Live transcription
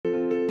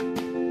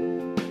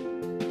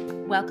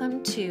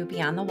Welcome to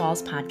Beyond the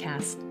Walls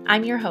podcast.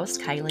 I'm your host,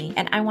 Kylie,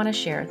 and I want to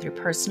share through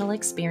personal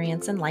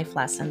experience and life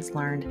lessons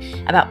learned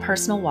about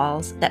personal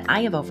walls that I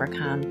have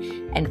overcome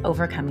and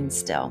overcoming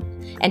still,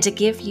 and to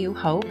give you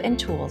hope and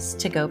tools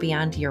to go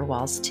beyond your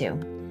walls too.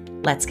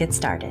 Let's get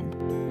started.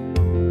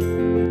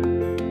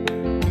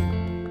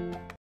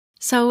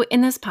 So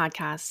in this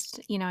podcast,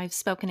 I've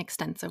spoken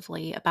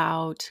extensively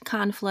about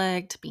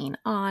conflict, being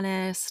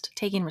honest,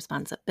 taking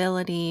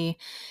responsibility,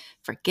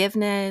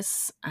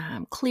 forgiveness,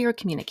 clear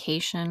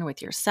communication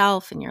with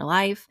yourself in your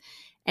life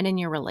and in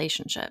your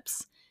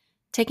relationships,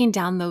 taking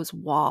down those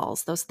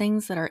walls, those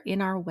things that are in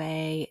our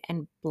way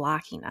and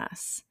blocking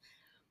us.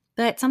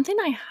 But something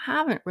I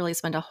haven't really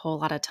spent a whole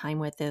lot of time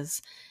with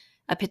is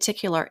a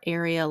particular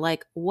area,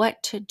 like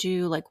what to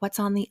do, like what's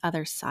on the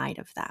other side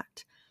of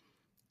that.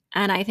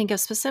 And I think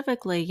of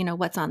specifically,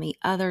 what's on the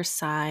other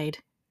side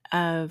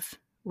of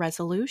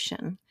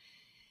resolution.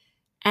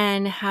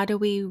 And how do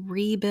we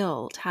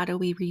rebuild? How do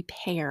we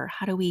repair?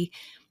 How do we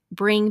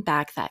bring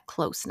back that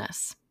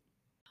closeness?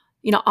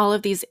 All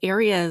of these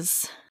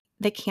areas,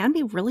 they can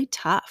be really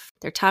tough.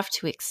 They're tough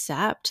to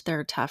accept.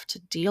 They're tough to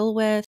deal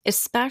with,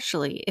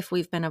 especially if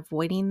we've been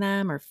avoiding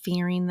them or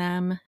fearing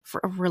them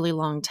for a really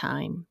long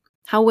time.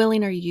 How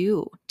willing are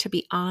you to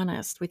be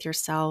honest with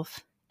yourself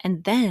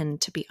and then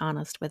to be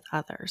honest with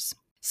others?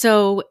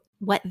 So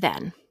what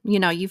then?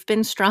 You've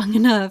been strong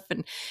enough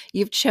and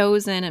you've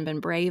chosen and been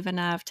brave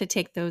enough to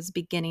take those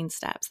beginning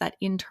steps, that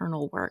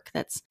internal work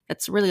that's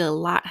really a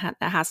lot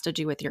that has to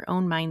do with your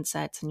own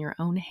mindsets and your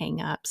own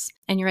hangups.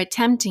 And you're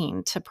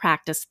attempting to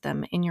practice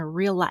them in your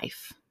real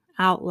life,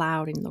 out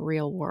loud in the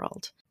real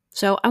world.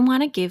 So I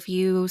want to give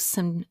you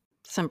some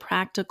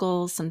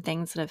practicals, some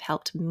things that have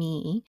helped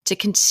me to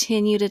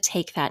continue to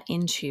take that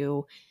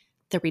into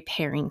the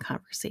repairing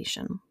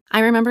conversation.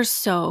 I remember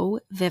so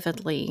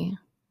vividly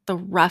the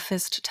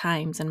roughest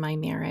times in my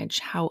marriage,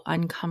 how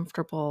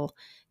uncomfortable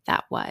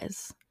that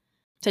was.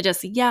 To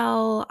just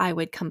yell, I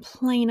would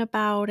complain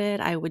about it.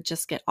 I would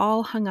just get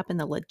all hung up in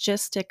the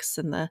logistics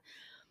and the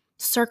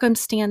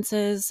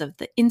circumstances of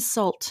the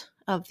insult,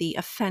 of the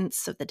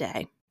offense of the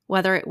day,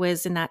 whether it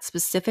was in that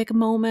specific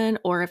moment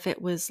or if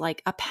it was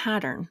like a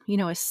pattern,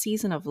 a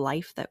season of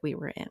life that we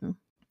were in.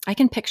 I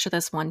can picture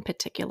this one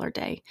particular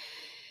day.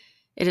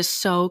 It is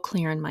so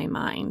clear in my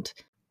mind.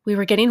 We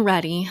were getting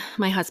ready,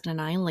 my husband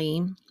and I,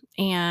 Lee,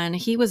 and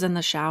he was in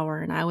the shower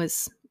and I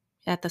was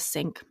at the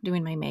sink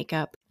doing my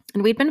makeup.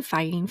 And we'd been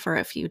fighting for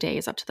a few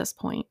days up to this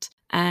point.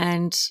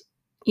 And,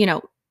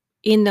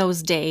 in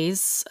those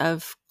days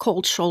of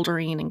cold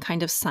shouldering and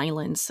kind of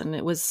silence, and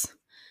it was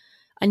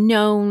a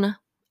known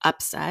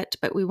upset,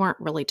 but we weren't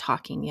really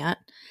talking yet,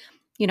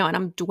 and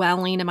I'm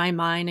dwelling in my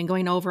mind and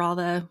going over all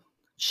the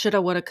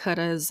shoulda, woulda,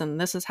 couldas, and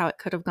this is how it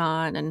could have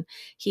gone, and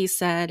he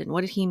said, and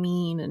what did he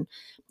mean, and,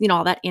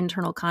 all that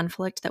internal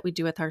conflict that we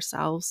do with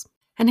ourselves.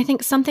 And I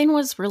think something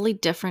was really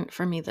different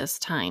for me this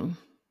time.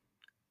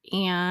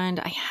 And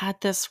I had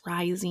this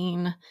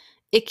rising,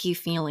 icky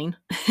feeling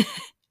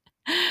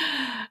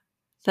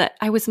that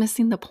I was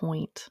missing the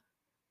point,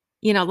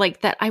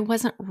 like that I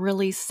wasn't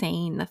really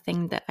saying the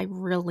thing that I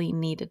really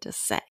needed to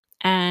say.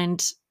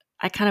 And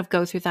I kind of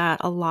go through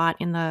that a lot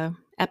in the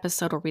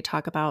episode where we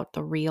talk about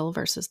the real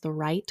versus the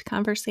right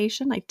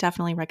conversation. I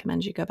definitely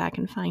recommend you go back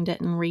and find it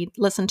and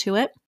listen to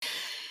it.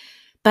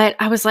 But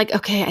I was like,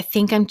 okay, I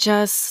think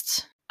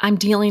I'm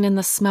dealing in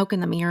the smoke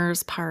and the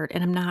mirrors part,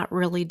 and I'm not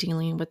really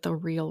dealing with the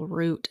real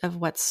root of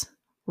what's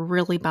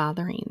really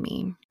bothering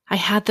me. I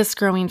had this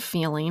growing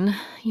feeling,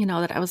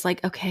 that I was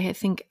like, okay, I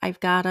think I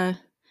gotta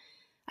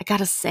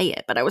say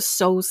it, but I was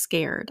so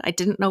scared. I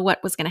didn't know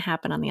what was going to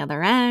happen on the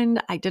other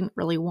end. I didn't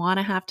really want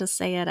to have to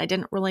say it.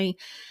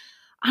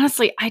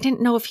 Honestly, I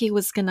didn't know if he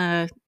was going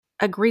to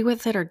agree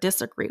with it or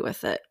disagree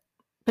with it,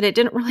 but it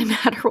didn't really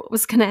matter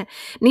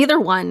neither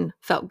one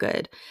felt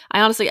good.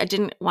 I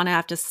didn't want to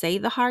have to say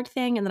the hard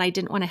thing, and then I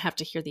didn't want to have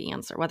to hear the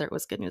answer, whether it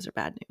was good news or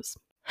bad news.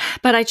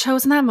 But I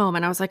chose in that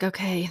moment. I was like,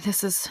 okay,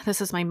 this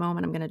is my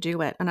moment. I'm going to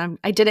do it. And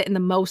I did it in the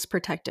most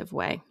protective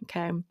way.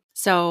 Okay.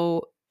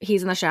 So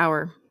he's in the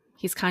shower.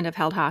 He's kind of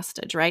held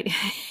hostage, right?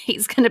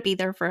 He's going to be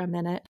there for a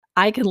minute.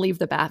 I can leave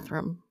the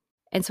bathroom.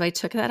 And so I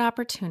took that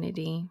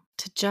opportunity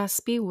to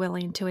just be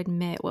willing to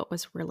admit what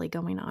was really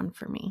going on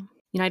for me.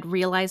 I'd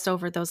realized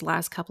over those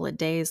last couple of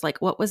days,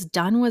 like what was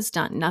done was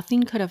done.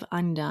 Nothing could have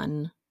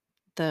undone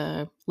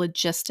the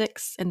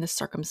logistics and the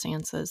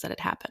circumstances that had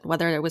happened,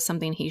 whether it was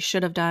something he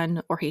should have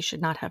done or he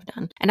should not have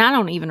done. And I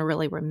don't even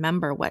really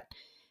remember what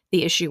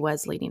the issue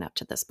was leading up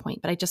to this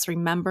point, but I just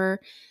remember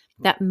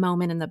that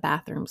moment in the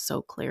bathroom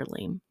so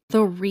clearly.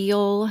 The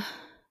real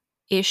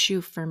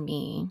issue for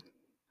me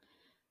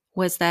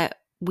was that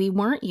we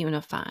weren't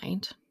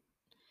unified,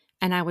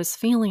 and I was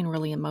feeling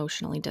really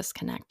emotionally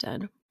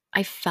disconnected.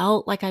 I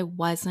felt like I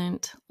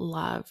wasn't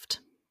loved.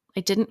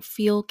 I didn't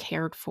feel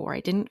cared for. I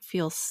didn't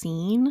feel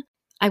seen.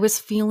 I was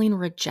feeling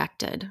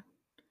rejected.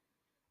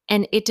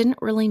 And it didn't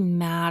really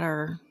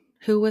matter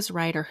who was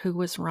right or who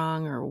was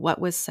wrong or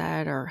what was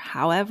said or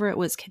however it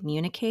was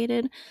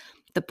communicated.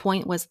 The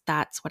point was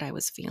that's what I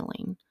was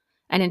feeling.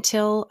 And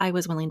until I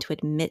was willing to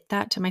admit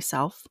that to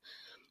myself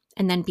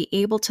and then be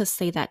able to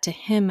say that to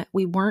him,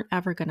 we weren't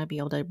ever going to be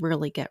able to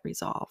really get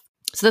resolved.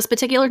 So this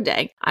particular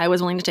day, I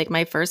was willing to take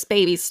my first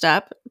baby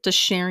step to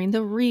sharing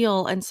the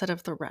real instead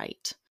of the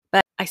right.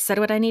 But I said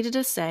what I needed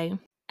to say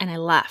and I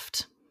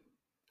left.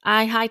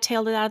 I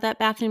hightailed it out of that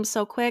bathroom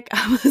so quick.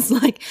 I was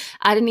like,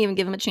 I didn't even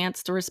give him a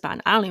chance to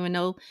respond. I don't even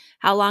know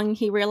how long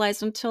he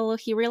realized until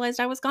he realized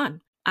I was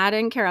gone. I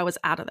didn't care. I was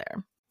out of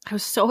there. I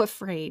was so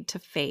afraid to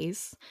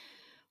face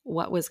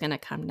what was going to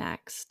come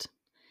next.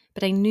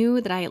 But I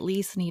knew that I at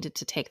least needed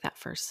to take that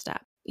first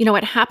step. You know,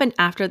 what happened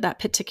after that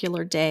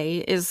particular day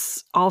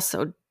is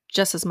also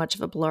just as much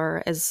of a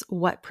blur as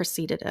what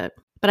preceded it.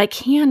 But I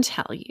can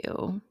tell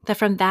you that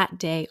from that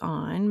day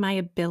on, my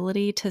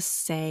ability to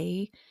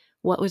say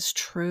what was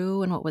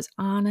true and what was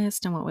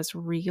honest and what was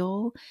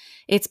real,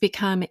 it's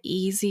become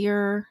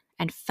easier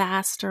and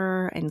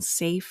faster and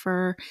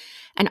safer.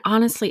 And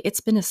honestly,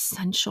 it's been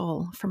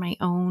essential for my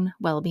own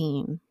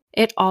well-being.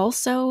 It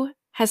also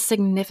has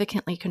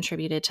significantly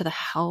contributed to the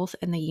health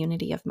and the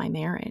unity of my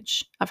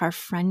marriage, of our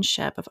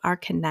friendship, of our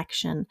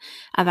connection,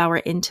 of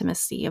our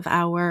intimacy, of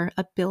our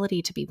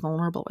ability to be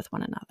vulnerable with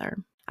one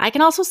another. I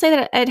can also say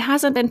that it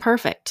hasn't been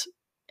perfect.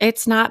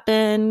 It's not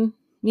been,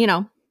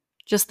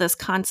 just this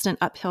constant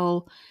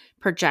uphill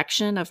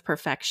projection of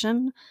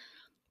perfection.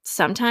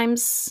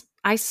 Sometimes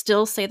I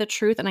still say the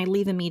truth and I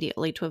leave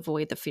immediately to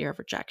avoid the fear of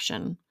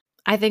rejection.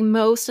 I think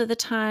most of the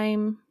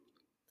time,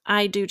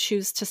 I do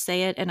choose to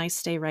say it and I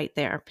stay right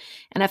there.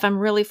 And if I'm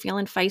really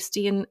feeling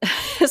feisty and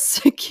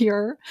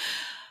secure,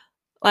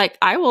 like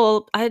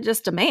I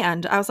just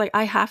demand. I was like,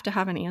 I have to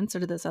have an answer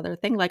to this other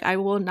thing. Like, I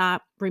will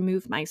not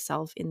remove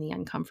myself in the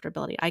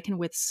uncomfortability. I can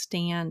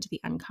withstand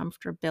the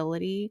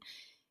uncomfortability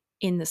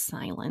in the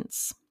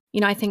silence.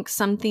 I think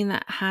something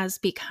that has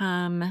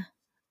become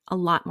a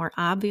lot more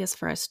obvious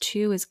for us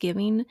too is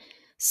giving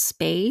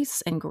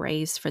space and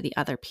grace for the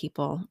other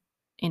people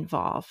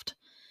involved.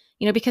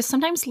 Because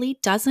sometimes Lee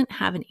doesn't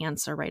have an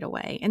answer right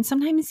away. And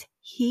sometimes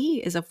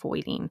he is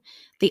avoiding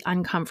the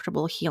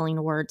uncomfortable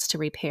healing words to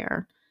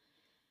repair.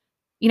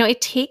 It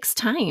takes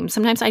time.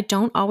 Sometimes I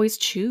don't always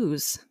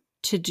choose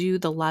to do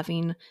the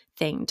loving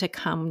thing, to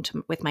come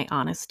with my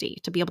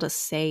honesty, to be able to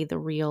say the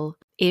real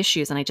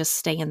issues, and I just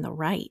stay in the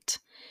right.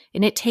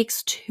 And it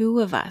takes two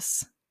of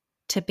us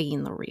to be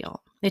in the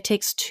real. It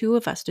takes two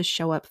of us to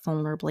show up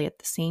vulnerably at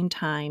the same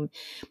time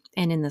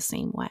and in the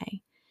same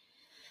way.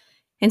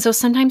 And so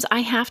sometimes I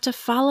have to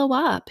follow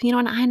up,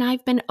 and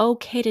I've been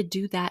okay to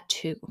do that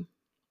too.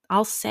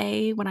 I'll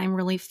say what I'm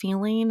really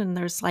feeling, and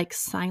there's like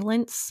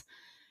silence.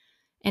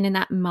 And in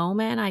that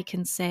moment, I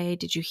can say,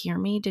 did you hear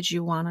me? Did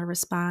you want to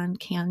respond?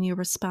 Can you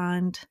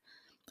respond?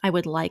 I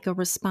would like a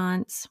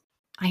response.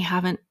 I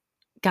haven't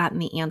gotten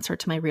the answer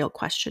to my real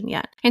question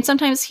yet. And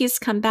sometimes he's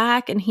come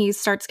back and he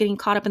starts getting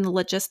caught up in the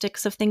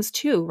logistics of things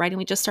too, right? And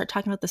we just start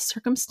talking about the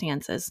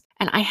circumstances.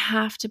 And I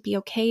have to be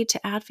okay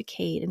to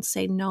advocate and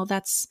say, no,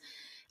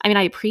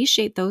 I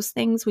appreciate those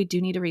things. We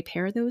do need to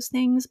repair those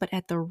things. But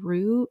at the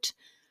root,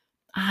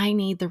 I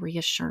need the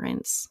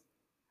reassurance.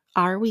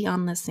 Are we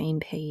on the same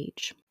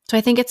page? So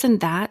I think it's in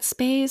that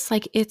space,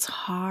 like it's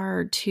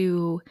hard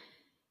to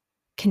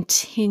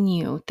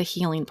continue the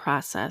healing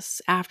process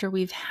after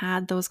we've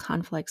had those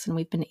conflicts and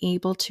we've been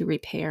able to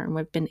repair and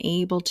we've been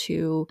able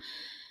to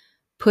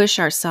push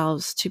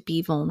ourselves to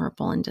be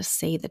vulnerable and to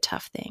say the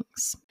tough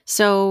things.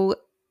 So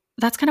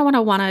that's kind of what I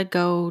want to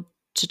go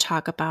to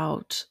talk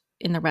about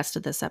in the rest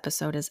of this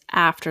episode is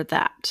after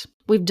that.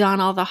 We've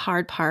done all the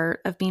hard part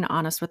of being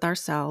honest with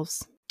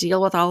ourselves,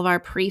 deal with all of our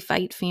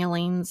pre-fight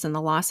feelings and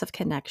the loss of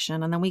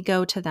connection. And then we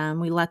go to them,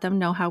 we let them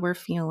know how we're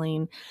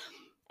feeling.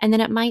 And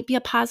then it might be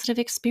a positive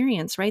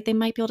experience, right? They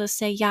might be able to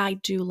say, yeah, I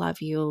do love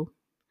you.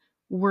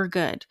 We're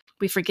good.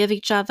 We forgive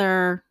each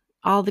other,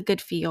 all the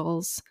good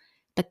feels.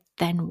 But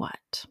then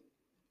what?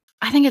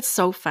 I think it's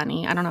so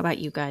funny. I don't know about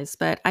you guys,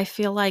 but I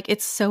feel like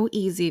it's so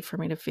easy for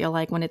me to feel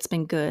like when it's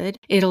been good,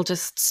 it'll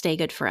just stay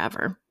good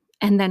forever.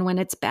 And then when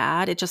it's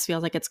bad, it just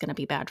feels like it's going to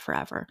be bad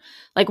forever.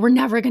 Like we're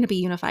never going to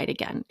be unified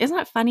again. Isn't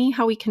that funny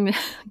how we can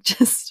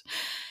just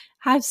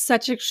have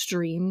such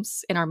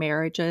extremes in our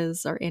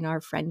marriages or in our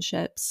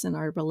friendships and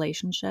our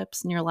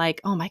relationships? And you're like,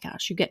 oh my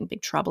gosh, you get in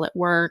big trouble at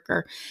work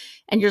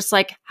and you're just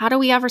like, how do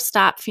we ever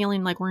stop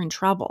feeling like we're in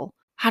trouble?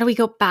 How do we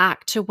go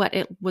back to what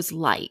it was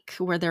like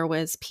where there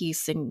was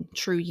peace and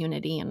true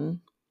unity and,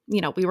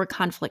 we were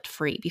conflict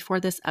free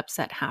before this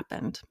upset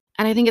happened?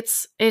 And I think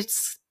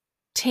it's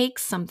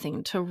takes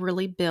something to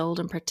really build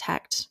and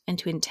protect and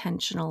to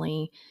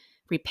intentionally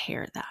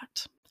repair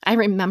that. I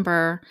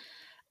remember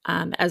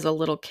as a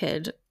little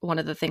kid, one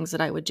of the things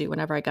that I would do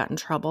whenever I got in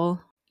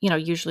trouble,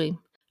 usually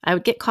I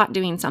would get caught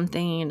doing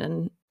something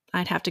and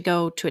I'd have to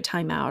go to a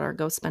timeout or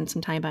go spend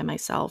some time by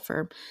myself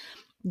or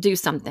do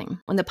something.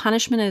 When the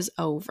punishment is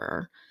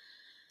over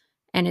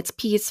and it's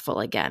peaceful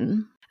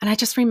again. And I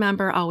just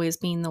remember always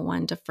being the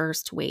one to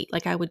first wait.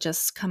 Like I would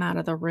just come out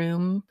of the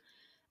room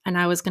and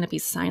I was going to be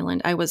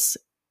silent. I was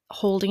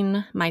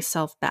holding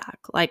myself back.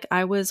 Like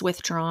I was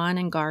withdrawn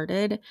and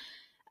guarded.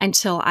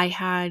 until I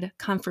had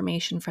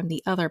confirmation from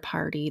the other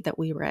party that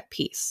we were at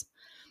peace.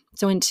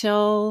 So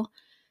until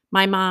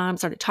my mom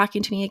started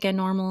talking to me again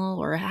normal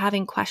or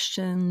having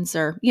questions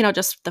or,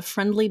 just the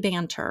friendly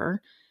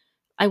banter,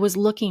 I was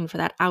looking for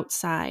that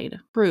outside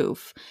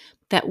proof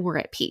that we're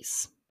at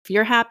peace. If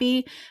you're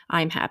happy,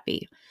 I'm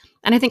happy.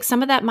 And I think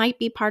some of that might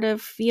be part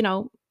of,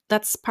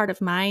 that's part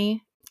of my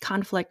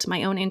conflict,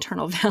 my own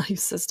internal value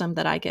system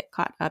that I get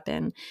caught up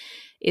in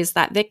is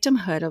that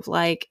victimhood of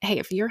like, hey,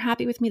 if you're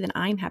happy with me, then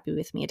I'm happy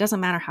with me. It doesn't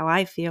matter how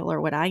I feel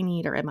or what I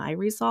need or am I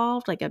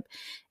resolved? Like,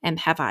 and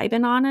have I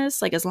been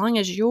honest? Like, as long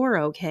as you're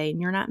okay and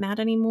you're not mad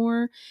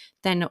anymore,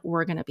 then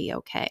we're going to be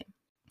okay.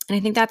 And I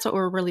think that's what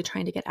we're really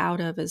trying to get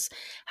out of is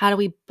how do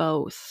we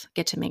both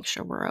get to make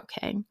sure we're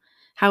okay?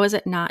 How is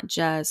it not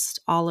just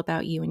all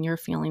about you and your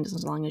feelings?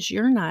 As long as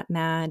you're not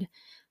mad,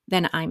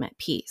 then I'm at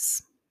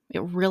peace.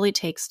 It really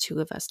takes two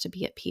of us to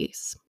be at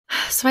peace.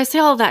 So I say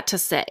all that to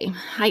say,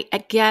 I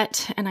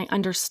get and I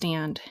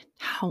understand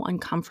how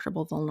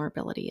uncomfortable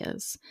vulnerability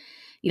is.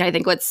 I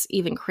think what's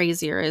even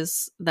crazier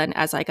is then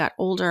as I got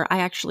older, I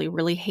actually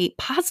really hate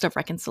positive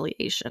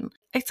reconciliation.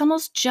 It's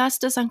almost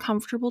just as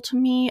uncomfortable to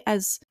me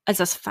as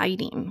us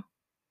fighting,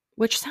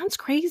 which sounds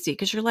crazy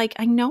because you're like,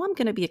 I know I'm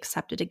going to be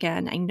accepted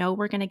again. I know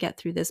we're going to get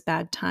through this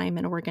bad time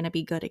and we're going to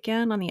be good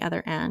again on the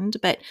other end.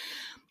 But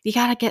you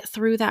got to get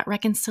through that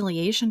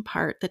reconciliation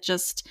part that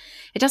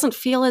it doesn't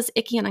feel as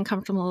icky and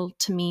uncomfortable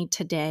to me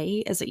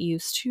today as it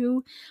used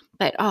to.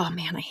 But oh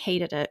man, I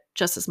hated it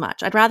just as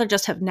much. I'd rather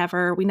just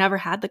we never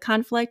had the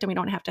conflict and we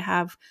don't have to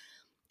have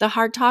the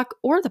hard talk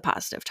or the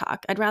positive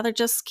talk. I'd rather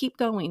just keep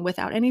going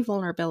without any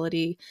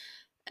vulnerability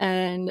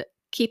and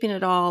keeping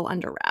it all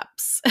under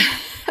wraps.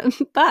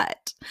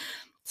 But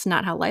it's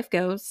not how life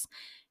goes.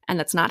 And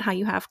that's not how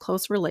you have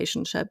close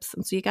relationships.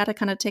 And so you got to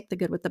kind of take the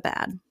good with the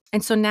bad.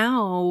 And so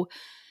now,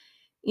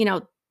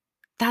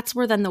 that's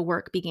where then the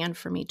work began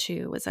for me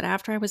too, is that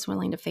after I was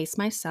willing to face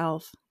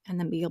myself and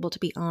then be able to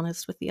be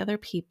honest with the other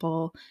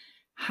people,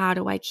 how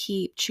do I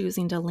keep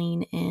choosing to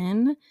lean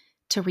in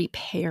to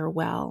repair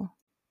well,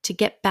 to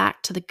get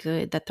back to the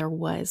good that there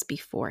was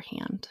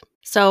beforehand?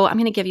 So I'm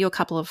going to give you a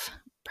couple of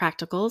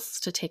practicals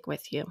to take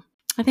with you.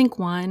 I think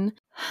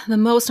the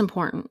most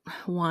important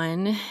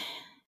one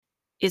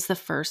is the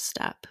first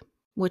step,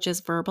 which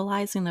is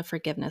verbalizing the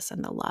forgiveness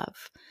and the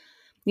love.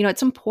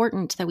 It's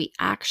important that we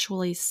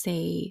actually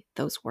say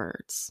those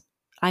words.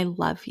 I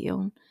love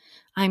you.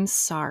 I'm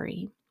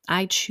sorry.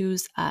 I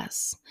choose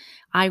us.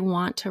 I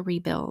want to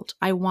rebuild.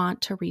 I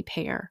want to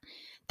repair.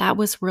 That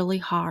was really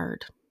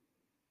hard.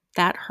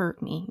 That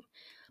hurt me.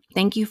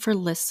 Thank you for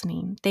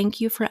listening.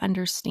 Thank you for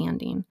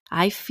understanding.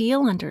 I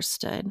feel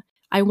understood.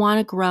 I want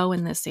to grow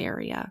in this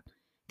area.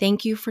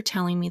 Thank you for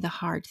telling me the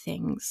hard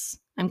things.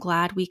 I'm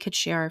glad we could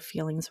share our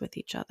feelings with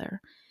each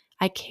other.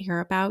 I care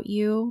about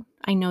you.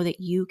 I know that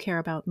you care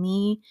about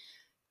me.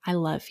 I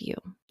love you.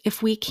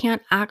 If we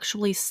can't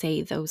actually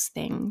say those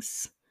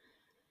things,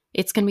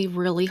 it's going to be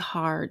really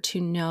hard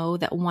to know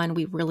that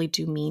we really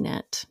do mean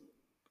it.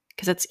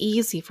 Because it's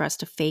easy for us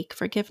to fake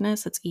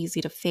forgiveness. It's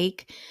easy to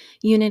fake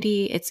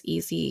unity. It's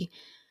easy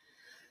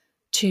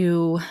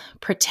to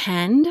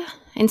pretend.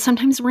 And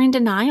sometimes we're in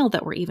denial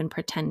that we're even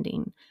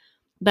pretending.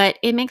 But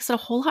it makes it a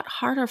whole lot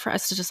harder for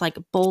us to just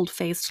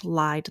bold-faced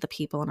lie to the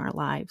people in our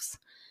lives.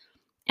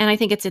 And I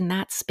think it's in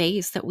that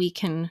space that we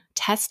can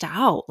test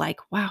out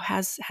wow,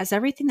 has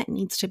everything that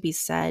needs to be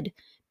said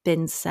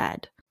been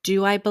said?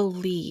 Do I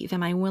believe,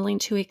 am I willing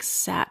to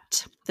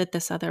accept that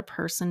this other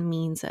person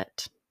means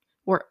it?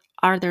 Or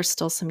are there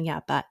still some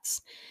yeah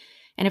buts?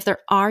 And if there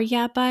are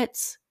yeah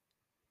buts,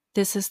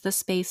 this is the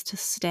space to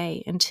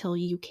stay until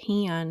you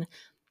can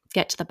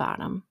get to the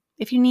bottom.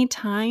 If you need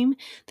time,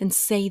 then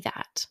say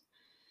that.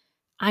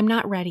 I'm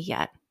not ready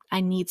yet.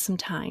 I need some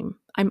time.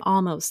 I'm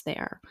almost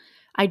there.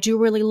 I do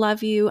really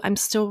love you. I'm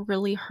still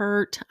really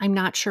hurt. I'm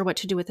not sure what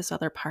to do with this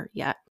other part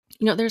yet.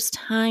 There's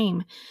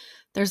time.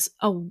 There's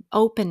a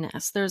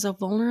openness. There's a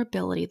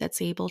vulnerability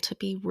that's able to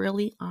be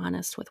really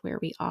honest with where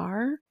we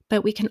are.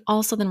 But we can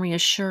also then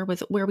reassure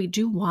with where we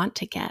do want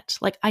to get.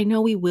 I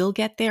know we will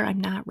get there. I'm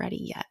not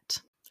ready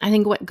yet. I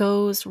think what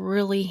goes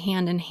really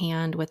hand in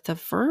hand with the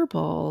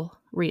verbal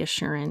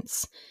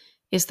reassurance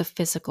is the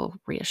physical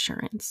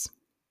reassurance.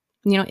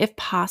 If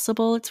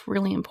possible, it's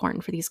really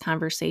important for these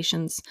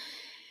conversations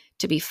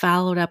to be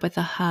followed up with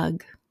a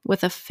hug,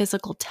 with a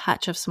physical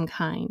touch of some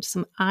kind,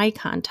 some eye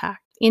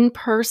contact,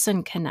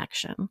 in-person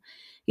connection,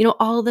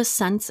 all the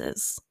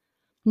senses.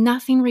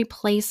 Nothing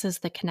replaces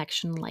the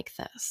connection like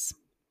this.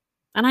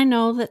 And I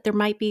know that there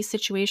might be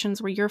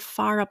situations where you're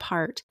far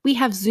apart. We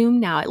have Zoom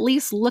now. At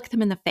least look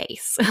them in the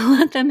face.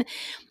 Let them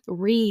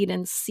read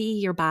and see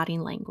your body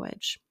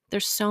language.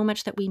 There's so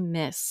much that we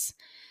miss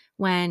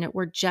when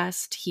we're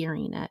just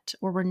hearing it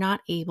or we're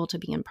not able to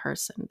be in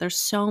person. There's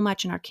so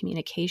much in our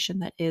communication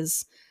that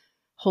is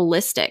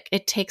holistic.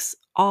 It takes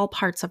all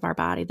parts of our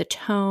body, the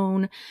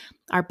tone,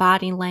 our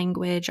body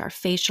language, our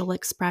facial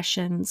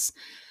expressions.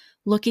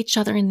 Look each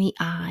other in the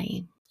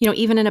eye.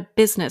 Even in a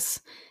business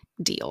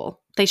deal,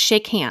 they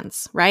shake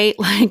hands, right?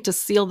 To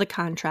seal the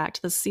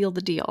contract, to seal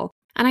the deal.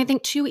 And I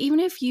think too, even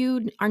if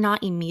you are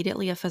not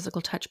immediately a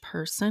physical touch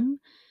person,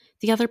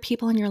 the other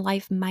people in your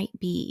life might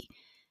be.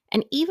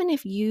 And even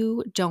if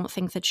you don't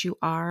think that you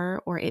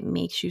are, or it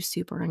makes you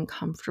super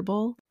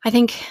uncomfortable, I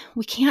think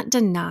we can't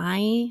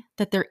deny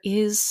that there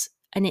is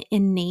an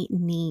innate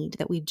need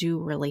that we do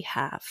really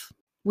have.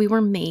 We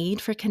were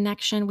made for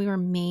connection. We were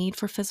made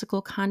for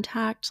physical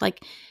contact.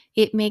 Like,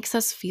 it makes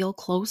us feel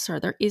closer.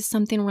 There is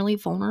something really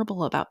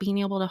vulnerable about being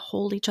able to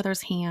hold each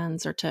other's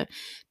hands or to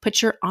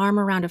put your arm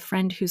around a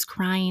friend who's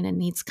crying and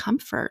needs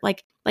comfort.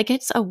 Like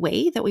it's a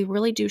way that we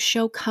really do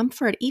show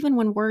comfort, even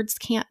when words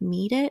can't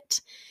meet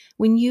it.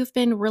 When you've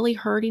been really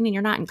hurting and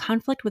you're not in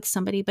conflict with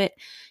somebody, but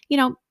you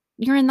know,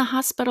 you're in the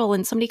hospital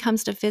and somebody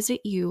comes to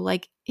visit you,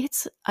 like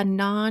it's a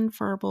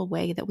nonverbal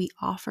way that we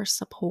offer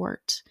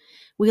support.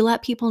 We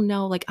let people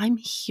know, like, I'm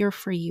here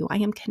for you. I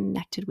am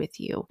connected with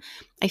you.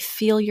 I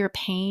feel your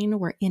pain.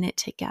 We're in it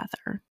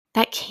together.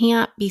 That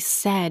can't be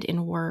said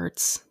in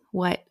words,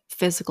 what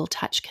physical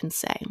touch can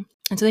say.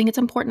 And so I think it's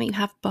important that you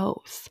have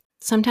both.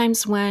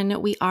 Sometimes when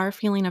we are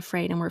feeling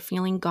afraid and we're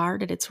feeling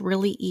guarded, it's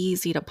really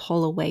easy to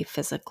pull away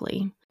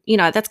physically.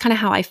 That's kind of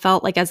how I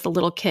felt like as the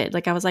little kid.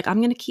 Like I was like, I'm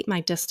going to keep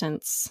my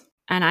distance.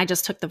 And I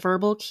just took the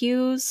verbal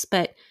cues,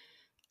 but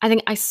I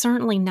think I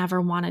certainly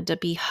never wanted to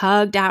be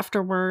hugged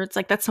afterwards.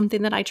 Like that's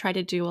something that I try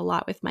to do a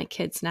lot with my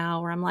kids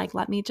now, where I'm like,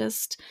 let me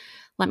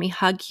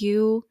hug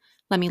you.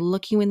 Let me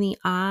look you in the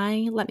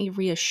eye. Let me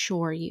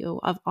reassure you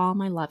of all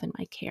my love and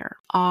my care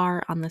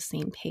are on the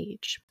same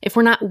page. If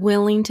we're not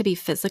willing to be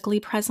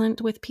physically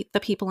present with the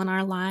people in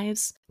our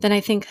lives, then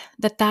I think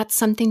that that's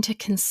something to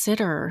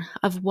consider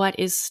of what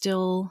is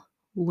still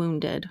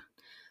wounded.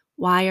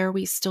 Why are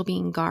we still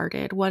being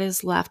guarded? What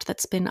is left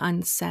that's been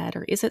unsaid?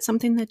 Or is it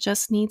something that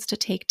just needs to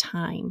take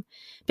time?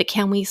 But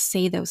can we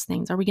say those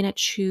things? Are we going to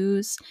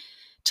choose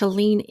to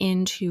lean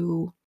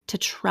into, to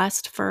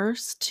trust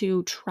first,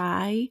 to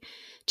try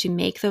to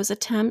make those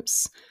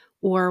attempts?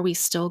 Or are we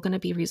still going to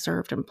be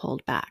reserved and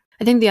pulled back?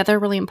 I think the other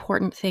really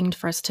important thing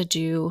for us to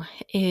do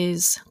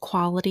is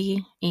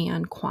quality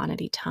and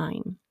quantity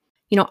time.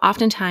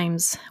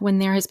 Oftentimes when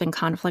there has been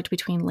conflict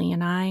between Lee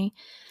and I,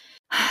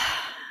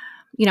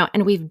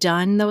 and we've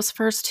done those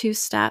first two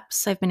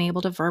steps. I've been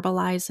able to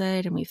verbalize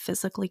it and we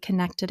physically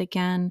connected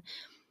again.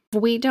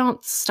 We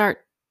don't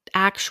start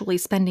actually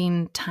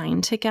spending time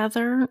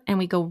together and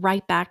we go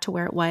right back to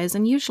where it was.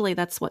 And usually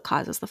that's what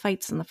causes the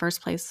fights in the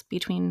first place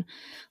between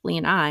Lee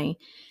and I,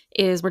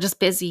 is we're just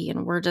busy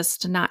and we're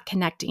just not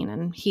connecting,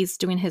 and he's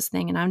doing his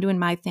thing and I'm doing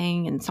my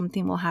thing, and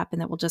something will happen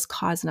that will just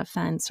cause an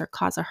offense or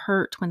cause a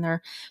hurt when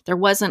there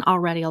wasn't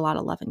already a lot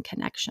of love and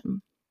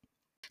connection.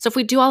 So if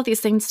we do all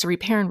these things to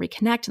repair and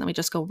reconnect, and then we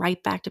just go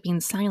right back to being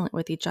silent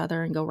with each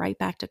other and go right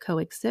back to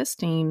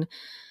coexisting,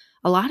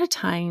 a lot of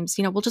times,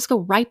 we'll just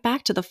go right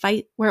back to the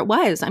fight where it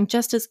was. I'm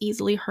just as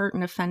easily hurt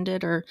and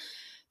offended or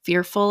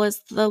fearful as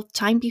the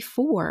time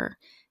before.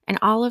 And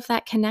all of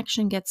that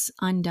connection gets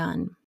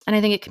undone. And I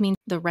think it can mean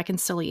the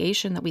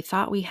reconciliation that we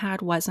thought we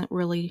had wasn't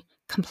really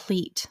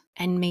complete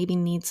and maybe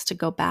needs to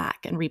go back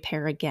and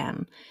repair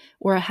again,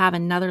 or have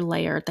another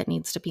layer that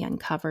needs to be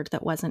uncovered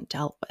that wasn't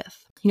dealt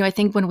with. I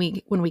think when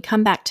we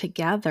come back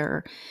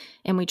together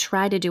and we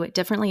try to do it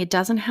differently, it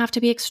doesn't have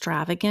to be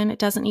extravagant. It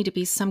doesn't need to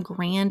be some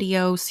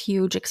grandiose,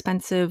 huge,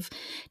 expensive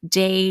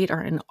date or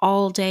an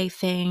all-day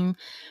thing.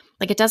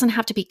 Like, it doesn't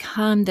have to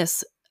become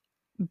this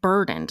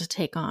burden to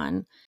take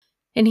on.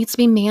 It needs to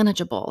be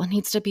manageable. It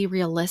needs to be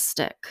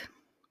realistic.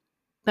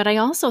 But I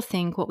also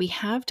think what we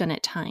have done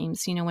at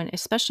times,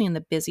 especially in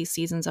the busy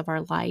seasons of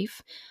our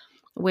life,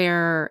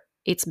 where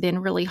it's been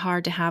really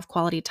hard to have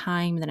quality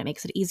time, and then it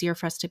makes it easier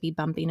for us to be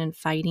bumping and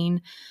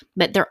fighting.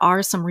 But there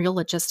are some real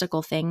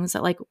logistical things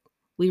that, like,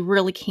 we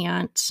really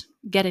can't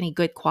get any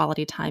good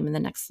quality time in the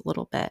next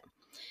little bit.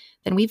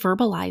 Then we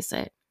verbalize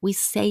it. We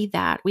say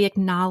that. We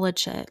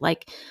acknowledge it.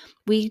 Like,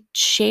 we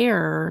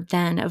share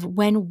then of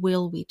when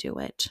will we do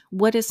it?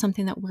 What is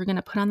something that we're going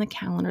to put on the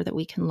calendar that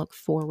we can look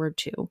forward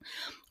to?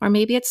 Or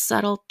maybe it's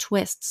subtle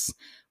twists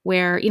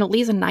where,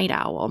 Lee's a night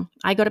owl.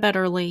 I go to bed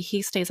early.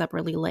 He stays up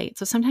really late.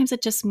 So sometimes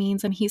it just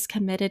means, and he's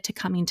committed to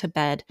coming to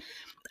bed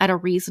at a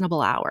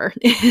reasonable hour.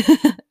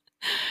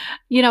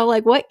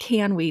 Like, what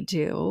can we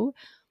do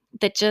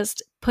that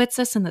just puts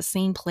us in the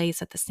same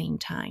place at the same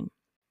time,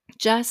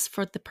 just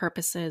for the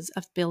purposes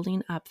of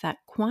building up that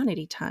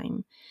quantity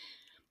time?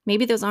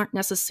 Maybe those aren't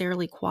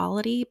necessarily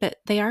quality,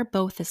 but they are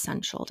both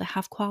essential to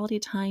have quality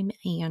time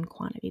and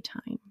quantity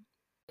time.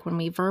 When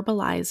we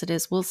verbalize it,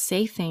 is we'll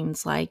say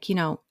things like,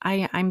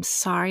 I'm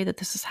sorry that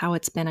this is how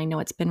it's been. I know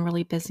it's been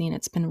really busy and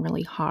it's been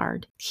really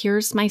hard.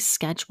 Here's my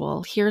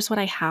schedule. Here's what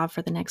I have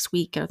for the next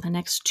week or the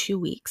next 2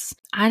 weeks.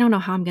 I don't know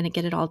how I'm going to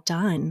get it all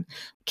done.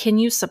 Can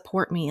you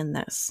support me in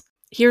this?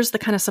 Here's the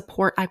kind of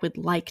support I would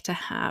like to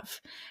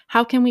have.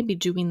 How can we be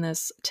doing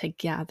this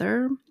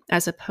together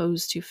as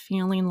opposed to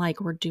feeling like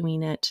we're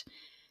doing it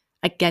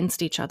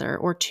against each other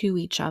or to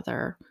each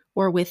other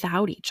or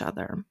without each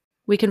other?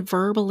 We can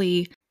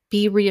verbally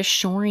be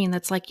reassuring.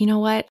 That's like, you know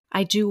what?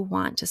 I do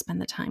want to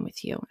spend the time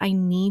with you. I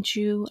need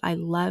you. I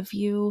love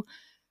you.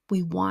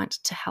 We want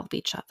to help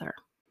each other.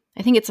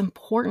 I think it's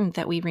important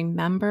that we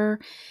remember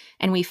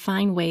and we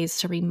find ways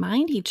to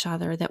remind each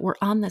other that we're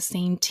on the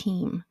same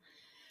team.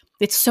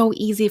 It's so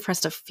easy for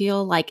us to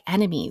feel like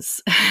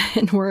enemies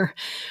and we're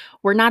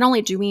not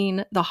only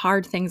doing the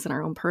hard things in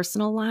our own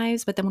personal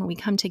lives, but then when we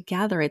come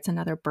together, it's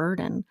another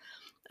burden.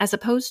 As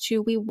opposed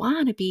to we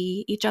want to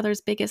be each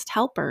other's biggest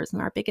helpers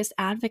and our biggest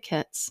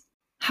advocates.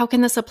 How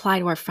can this apply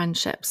to our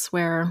friendships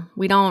where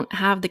we don't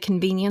have the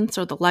convenience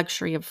or the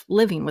luxury of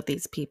living with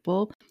these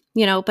people,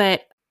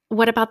 but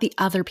what about the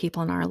other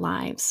people in our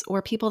lives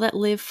or people that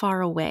live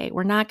far away?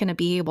 We're not going to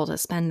be able to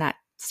spend that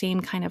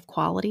same kind of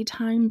quality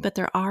time, but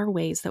there are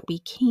ways that we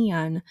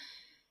can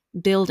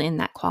build in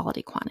that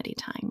quality quantity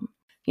time.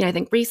 I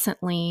think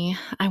recently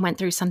I went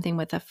through something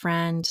with a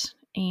friend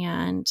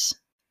and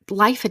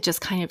life had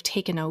just kind of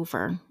taken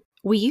over.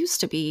 We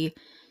used to be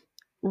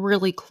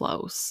really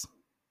close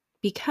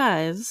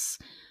because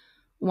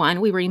one,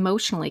 we were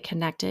emotionally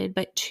connected,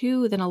 but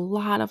two, then a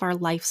lot of our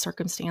life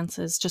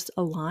circumstances just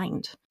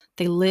aligned.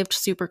 They lived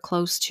super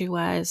close to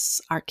us.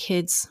 Our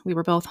kids, we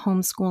were both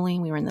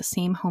homeschooling. We were in the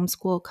same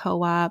homeschool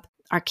co-op.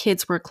 Our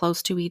kids were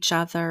close to each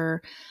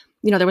other.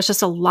 There was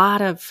just a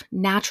lot of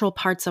natural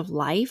parts of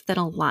life that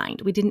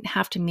aligned. We didn't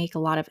have to make a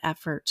lot of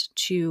effort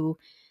to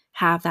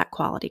have that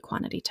quality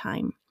quantity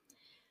time.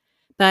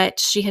 But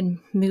she had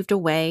moved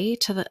away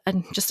to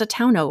just a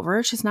town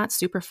over. She's not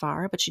super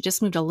far, but she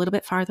just moved a little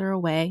bit farther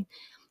away.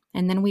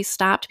 And then we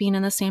stopped being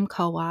in the same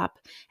co-op.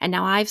 And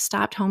now I've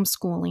stopped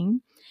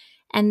homeschooling.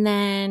 And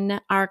then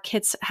our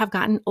kids have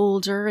gotten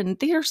older and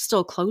they're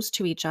still close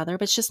to each other,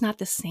 but it's just not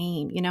the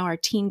same. Our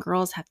teen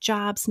girls have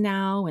jobs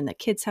now and the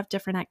kids have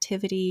different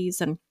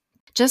activities. And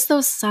just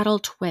those subtle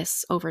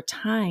twists over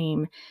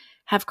time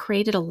have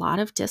created a lot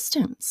of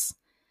distance.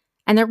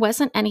 And there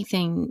wasn't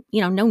anything,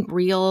 no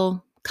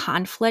real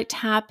conflict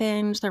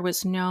happened. There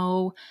was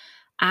no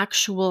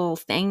actual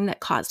thing that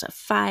caused a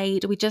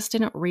fight. We just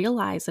didn't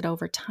realize that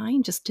over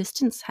time, just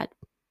distance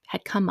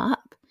had come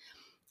up.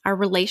 Our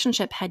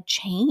relationship had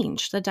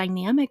changed. The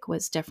dynamic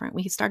was different.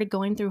 We started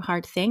going through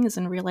hard things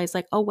and realized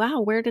like, oh, wow,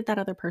 where did that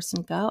other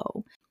person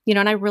go?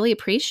 And I really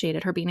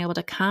appreciated her being able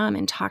to come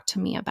and talk to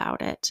me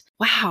about it.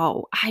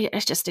 Wow, I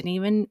just didn't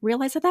even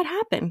realize that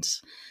happened.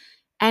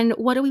 And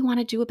what do we want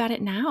to do about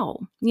it now?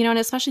 And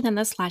especially then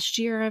this last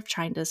year of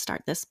trying to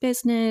start this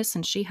business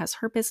and she has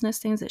her business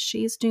things that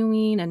she's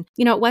doing. And,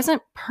 it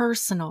wasn't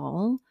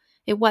personal.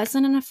 It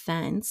wasn't an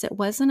offense. It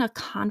wasn't a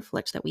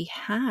conflict that we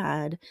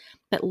had,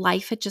 but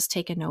life had just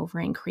taken over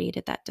and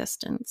created that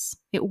distance.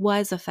 It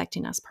was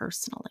affecting us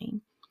personally.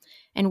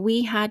 And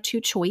we had two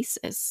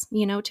choices,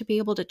 to be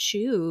able to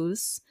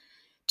choose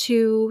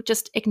to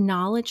just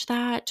acknowledge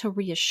that, to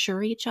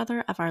reassure each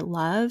other of our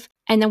love.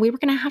 And then we were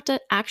going to have to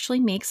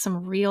actually make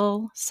some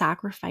real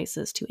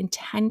sacrifices to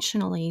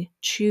intentionally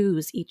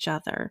choose each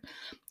other,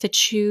 to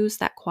choose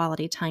that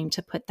quality time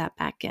to put that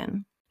back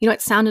in. It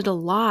sounded a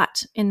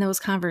lot in those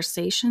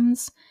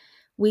conversations.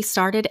 We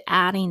started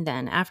adding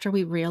then after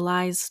we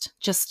realized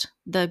just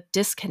the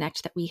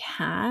disconnect that we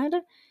had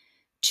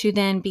to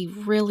then be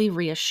really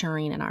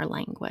reassuring in our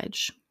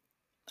language.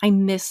 I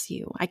miss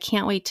you. I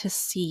can't wait to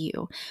see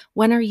you.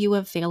 When are you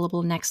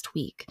available next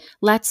week?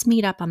 Let's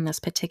meet up on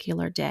this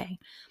particular day.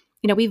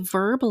 We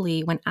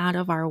verbally went out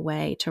of our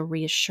way to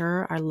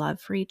reassure our love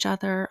for each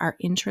other, our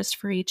interest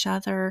for each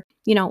other.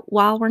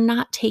 While we're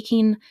not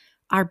taking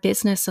our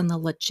business and the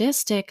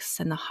logistics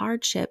and the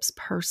hardships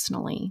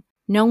personally,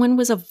 no one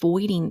was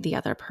avoiding the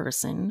other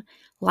person.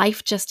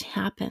 Life just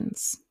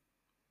happens.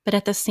 But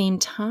at the same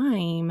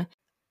time,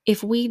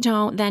 if we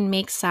don't then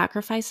make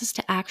sacrifices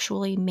to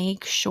actually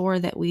make sure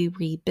that we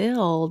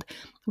rebuild,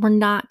 we're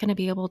not going to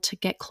be able to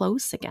get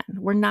close again.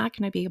 We're not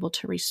going to be able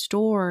to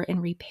restore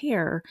and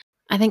repair.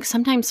 I think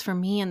sometimes for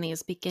me in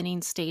these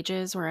beginning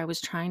stages where I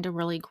was trying to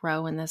really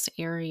grow in this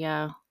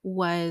area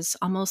was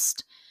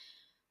almost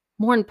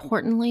more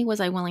importantly, was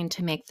I willing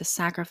to make the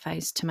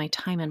sacrifice to my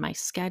time and my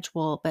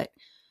schedule, but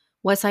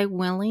was I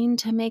willing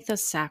to make the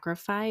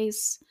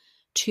sacrifice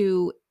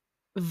to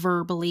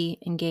verbally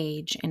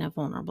engage in a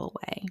vulnerable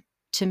way,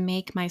 to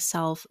make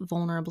myself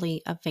vulnerably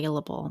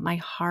available, my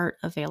heart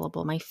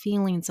available, my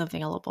feelings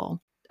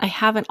available? I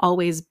haven't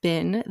always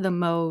been the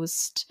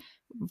most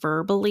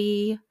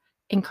verbally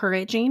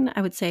encouraging.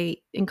 I would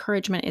say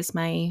encouragement is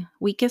my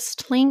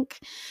weakest link.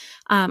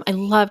 I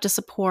love to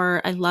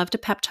support. I love to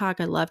pep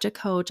talk. I love to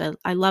coach.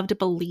 I love to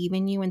believe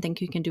in you and think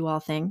you can do all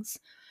things.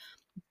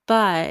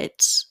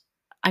 But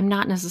I'm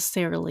not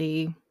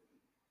necessarily,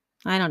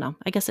 I don't know.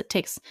 I guess it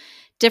takes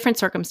different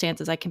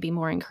circumstances. I can be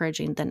more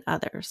encouraging than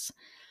others.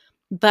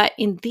 But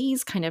in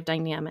these kind of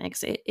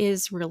dynamics, it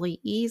is really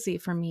easy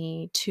for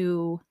me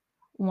to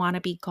want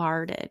to be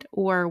guarded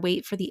or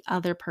wait for the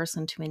other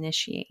person to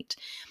initiate.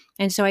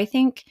 And so I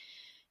think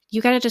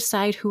you got to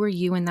decide, who are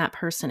you and that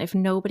person? If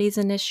nobody's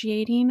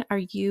initiating, are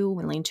you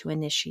willing to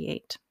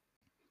initiate?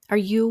 Are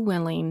you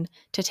willing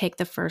to take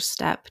the first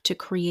step to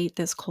create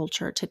this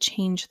culture, to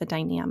change the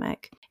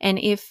dynamic? And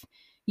if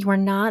you are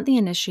not the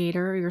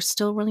initiator, or you're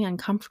still really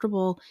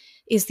uncomfortable,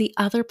 is the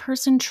other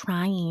person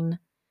trying?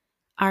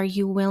 Are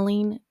you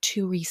willing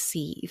to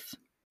receive?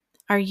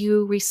 Are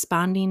you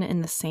responding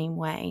in the same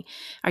way?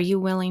 Are you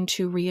willing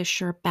to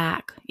reassure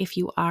back if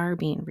you are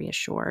being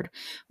reassured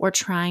or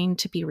trying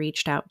to be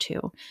reached out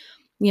to?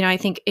 I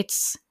think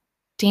it's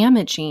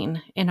damaging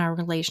in our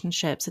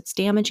relationships. It's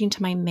damaging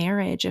to my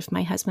marriage if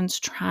my husband's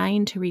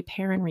trying to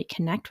repair and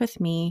reconnect with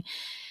me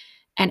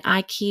and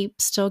I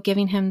keep still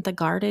giving him the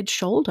guarded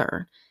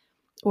shoulder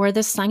or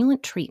the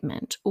silent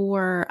treatment,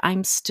 or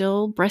I'm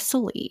still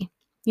bristly.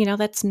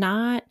 That's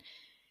not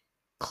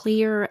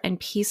clear and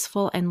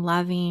peaceful and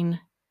loving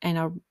and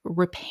a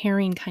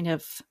repairing kind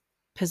of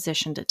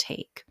position to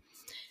take.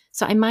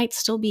 So I might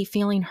still be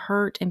feeling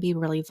hurt and be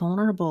really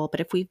vulnerable, but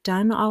if we've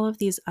done all of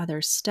these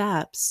other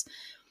steps,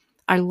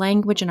 our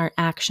language and our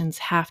actions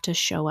have to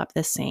show up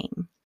the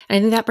same. And I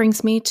think that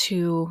brings me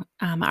to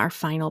our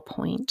final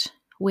point,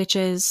 which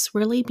is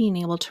really being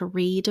able to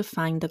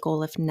redefine the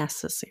goal if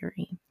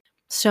necessary.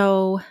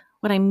 So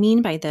what I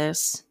mean by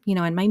this,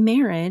 in my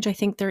marriage, I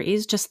think there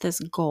is just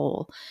this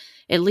goal,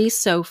 at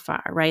least so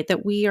far, right?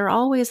 That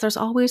there's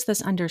always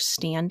this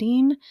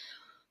understanding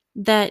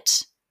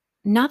that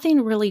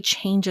nothing really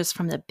changes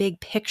from the big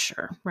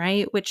picture,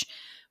 right? Which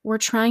we're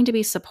trying to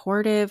be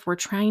supportive, we're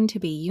trying to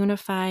be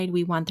unified,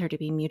 we want there to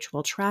be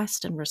mutual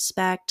trust and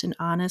respect and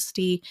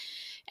honesty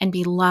and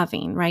be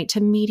loving, right? To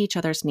meet each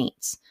other's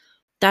needs.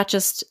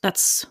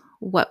 That's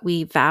what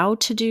we vowed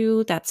to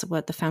do. That's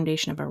what the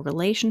foundation of our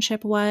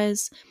relationship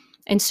was.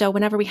 And so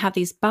whenever we have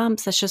these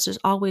bumps, that's just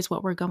always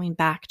what we're going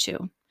back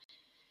to.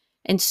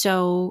 And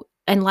so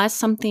unless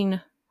something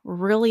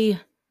really,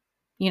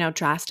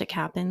 drastic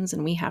happens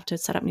and we have to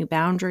set up new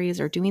boundaries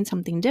or doing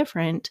something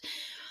different,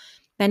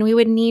 then we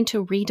would need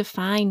to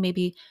redefine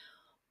maybe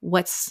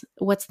what's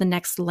the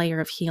next layer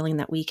of healing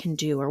that we can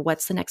do, or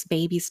what's the next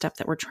baby step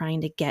that we're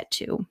trying to get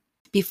to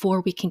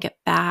before we can get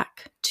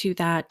back to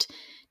that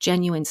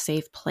genuine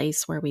safe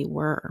place where we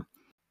were.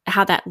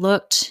 How that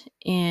looked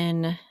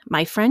in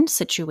my friend's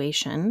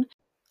situation,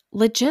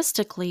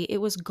 logistically, it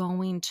was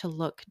going to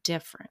look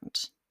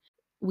different.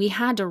 We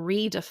had to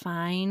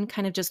redefine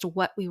kind of just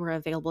what we were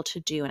available to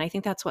do. And I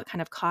think that's what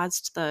kind of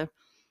caused the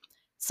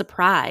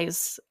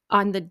surprise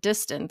on the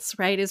distance,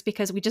 right? Is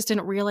because we just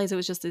didn't realize it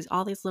was just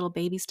all these little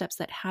baby steps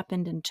that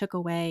happened and took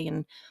away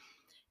and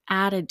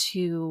added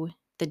to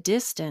the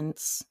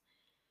distance.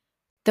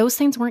 Those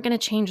things weren't going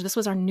to change. This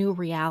was our new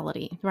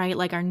reality, right?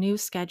 Like our new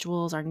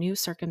schedules, our new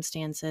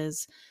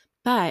circumstances.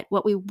 But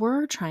what we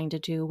were trying to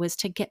do was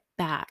to get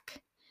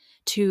back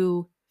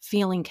to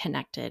feeling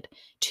connected,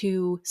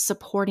 to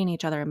supporting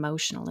each other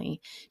emotionally,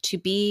 to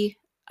be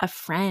a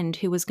friend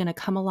who was going to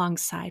come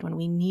alongside when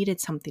we needed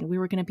something. We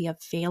were going to be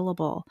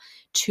available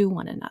to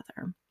one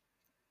another.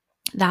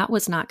 That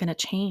was not going to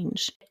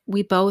change.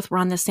 We both were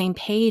on the same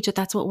page that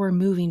that's what we're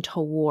moving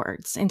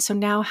towards. And so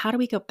now how do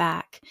we go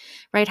back,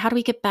 right? How do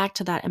we get back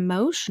to that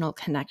emotional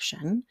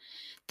connection,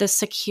 the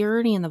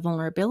security and the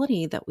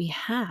vulnerability that we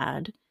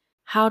had?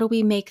 How do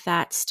we make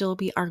that still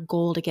be our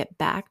goal to get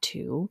back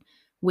to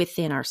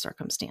within our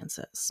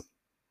circumstances?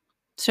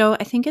 So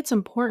I think it's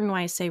important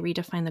why I say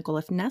redefine the goal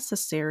if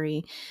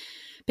necessary,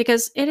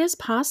 because it is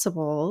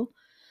possible,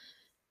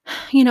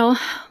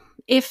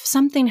 if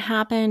something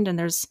happened and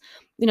there's,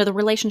 the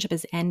relationship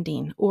is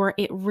ending, or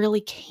it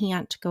really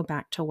can't go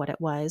back to what it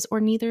was,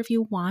 or neither of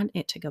you want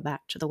it to go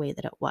back to the way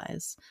that it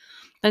was,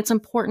 then it's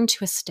important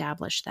to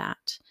establish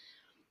that.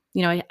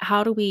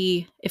 How do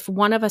we, if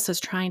one of us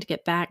is trying to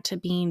get back to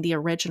being the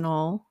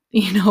original,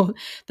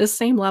 the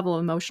same level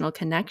of emotional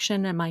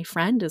connection, and my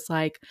friend is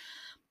like,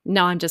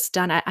 no, I'm just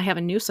done. I have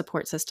a new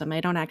support system.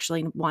 I don't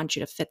actually want you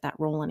to fit that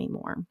role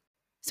anymore.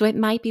 So it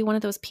might be one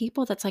of those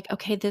people that's like,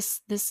 okay,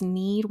 this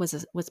need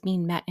was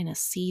being met in a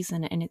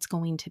season and it's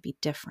going to be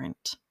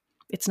different.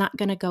 It's not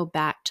going to go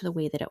back to the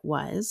way that it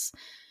was.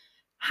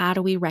 How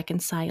do we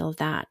reconcile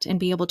that and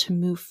be able to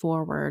move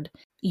forward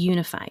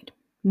unified,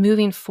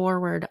 moving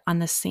forward on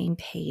the same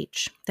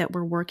page, that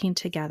we're working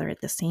together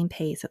at the same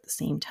pace at the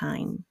same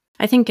time?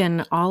 I think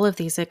in all of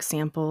these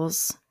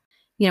examples,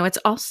 it's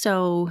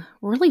also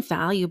really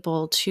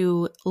valuable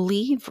to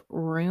leave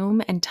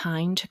room and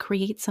time to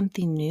create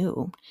something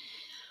new.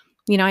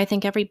 I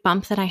think every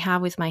bump that I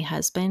have with my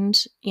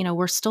husband,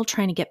 we're still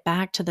trying to get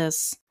back to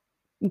this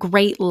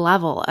great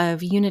level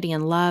of unity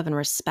and love and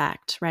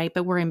respect, right?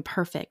 But we're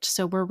imperfect.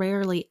 So we're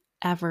rarely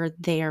ever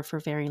there for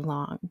very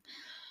long.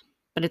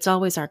 But it's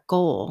always our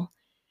goal.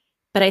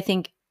 But I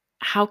think,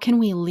 how can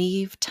we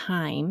leave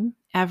time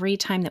every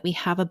time that we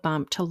have a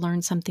bump to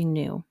learn something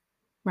new,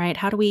 right?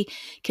 How do we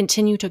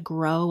continue to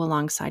grow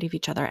alongside of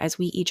each other as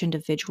we each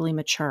individually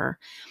mature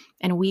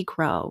and we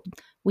grow?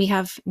 We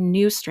have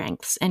new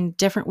strengths and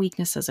different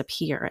weaknesses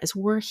appear as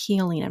we're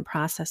healing and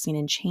processing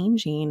and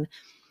changing.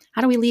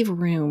 How do we leave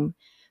room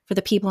for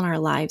the people in our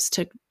lives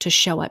to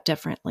show up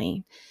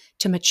differently,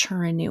 to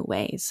mature in new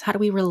ways? How do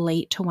we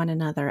relate to one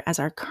another as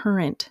our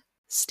current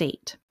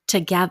state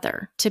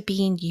together, to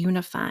being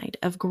unified,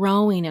 of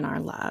growing in our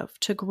love,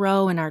 to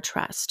grow in our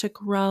trust, to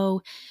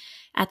grow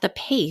at the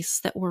pace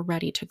that we're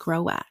ready to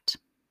grow at?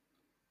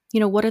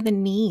 What are the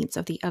needs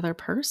of the other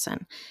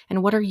person?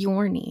 And what are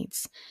your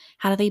needs?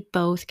 How do they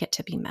both get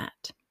to be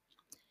met?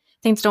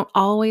 Things don't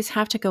always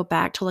have to go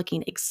back to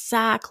looking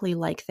exactly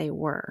like they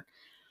were.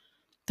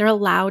 They're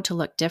allowed to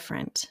look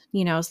different.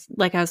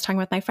 Like I was talking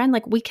with my friend,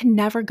 like we can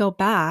never go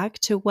back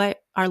to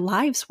what our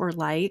lives were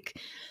like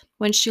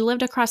when she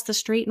lived across the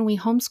street and we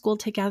homeschooled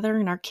together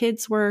and our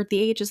kids were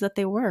the ages that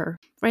they were,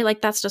 right?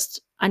 Like that's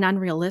just an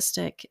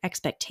unrealistic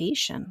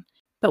expectation.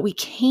 But we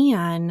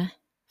can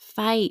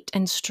fight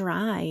and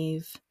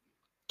strive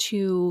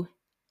to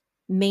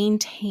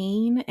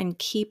maintain and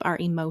keep our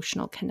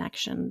emotional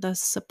connection, the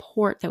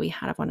support that we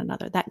had of one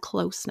another, that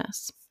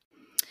closeness.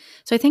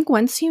 So I think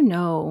once you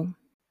know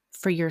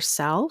for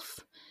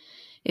yourself,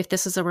 if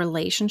this is a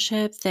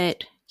relationship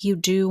that you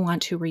do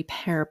want to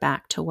repair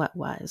back to what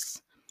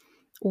was,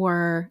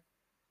 or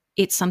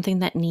it's something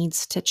that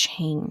needs to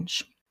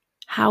change,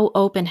 how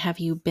open have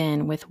you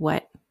been with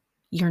what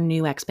your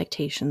new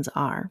expectations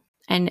are?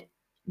 And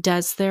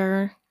does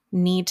there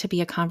need to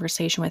be a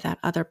conversation with that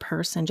other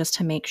person just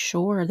to make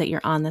sure that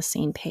you're on the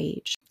same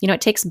page?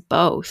 It takes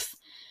both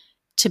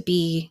to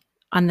be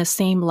on the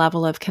same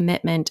level of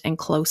commitment and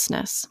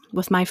closeness.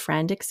 With my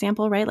friend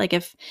example, right? Like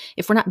if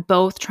we're not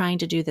both trying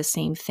to do the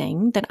same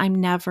thing, then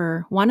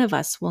one of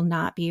us will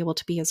not be able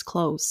to be as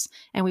close,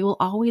 and we will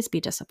always be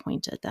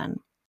disappointed then.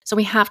 So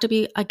we have to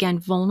be, again,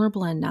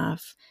 vulnerable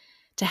enough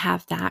to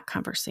have that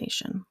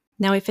conversation.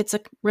 Now, if it's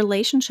a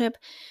relationship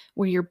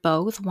where you're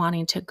both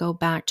wanting to go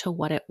back to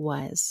what it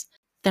was,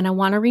 then I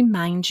want to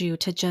remind you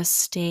to just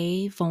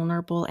stay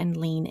vulnerable and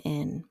lean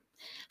in.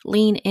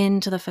 Lean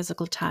into the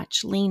physical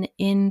touch, lean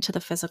into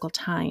the physical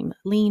time,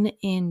 lean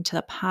into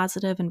the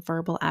positive and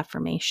verbal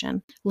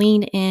affirmation,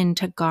 lean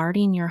into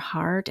guarding your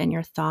heart and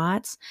your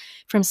thoughts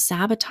from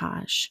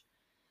sabotage,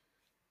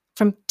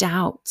 from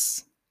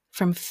doubts,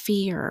 from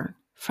fear,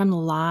 from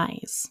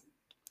lies,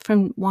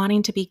 from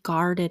wanting to be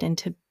guarded and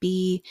to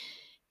be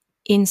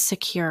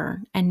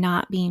insecure and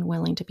not being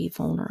willing to be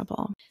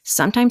vulnerable.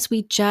 Sometimes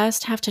we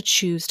just have to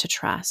choose to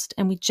trust,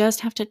 and we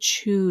just have to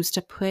choose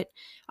to put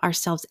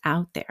ourselves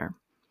out there.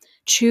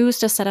 Choose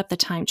to set up the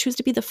time. Choose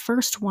to be the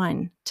first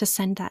one to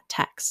send that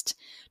text.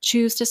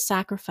 Choose to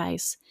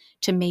sacrifice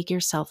to make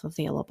yourself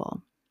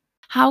available.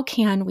 How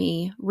can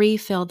we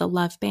refill the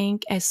love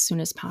bank as soon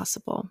as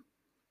possible?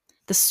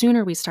 The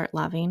sooner we start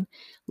loving,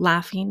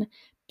 laughing,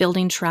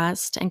 building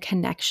trust and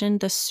connection,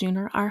 the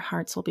sooner our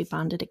hearts will be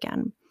bonded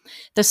again.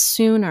 The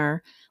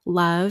sooner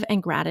love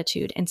and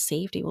gratitude and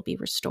safety will be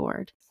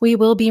restored. We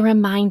will be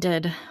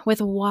reminded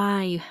with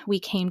why we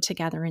came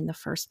together in the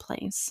first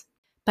place.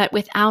 But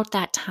without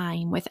that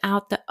time,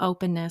 without the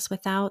openness,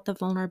 without the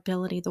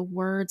vulnerability, the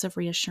words of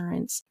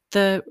reassurance,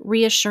 the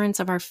reassurance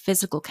of our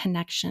physical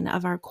connection,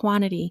 of our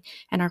quantity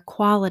and our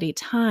quality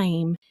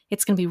time,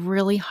 it's going to be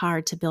really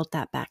hard to build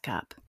that back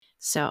up.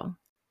 So,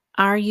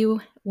 are you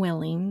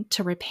willing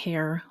to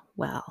repair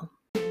well?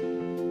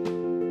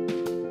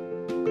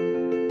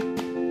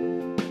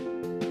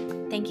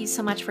 Thank you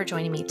so much for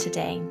joining me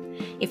today.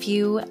 If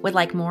you would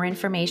like more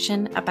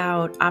information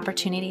about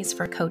opportunities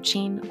for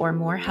coaching or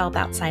more help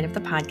outside of the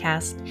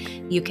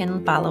podcast, you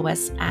can follow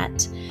us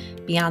at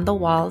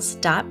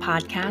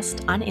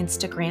beyondthewalls.podcast on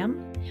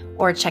Instagram,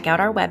 or check out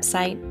our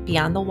website,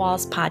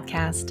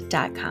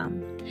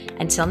 beyondthewallspodcast.com.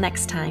 Until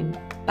next time,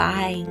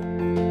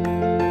 bye.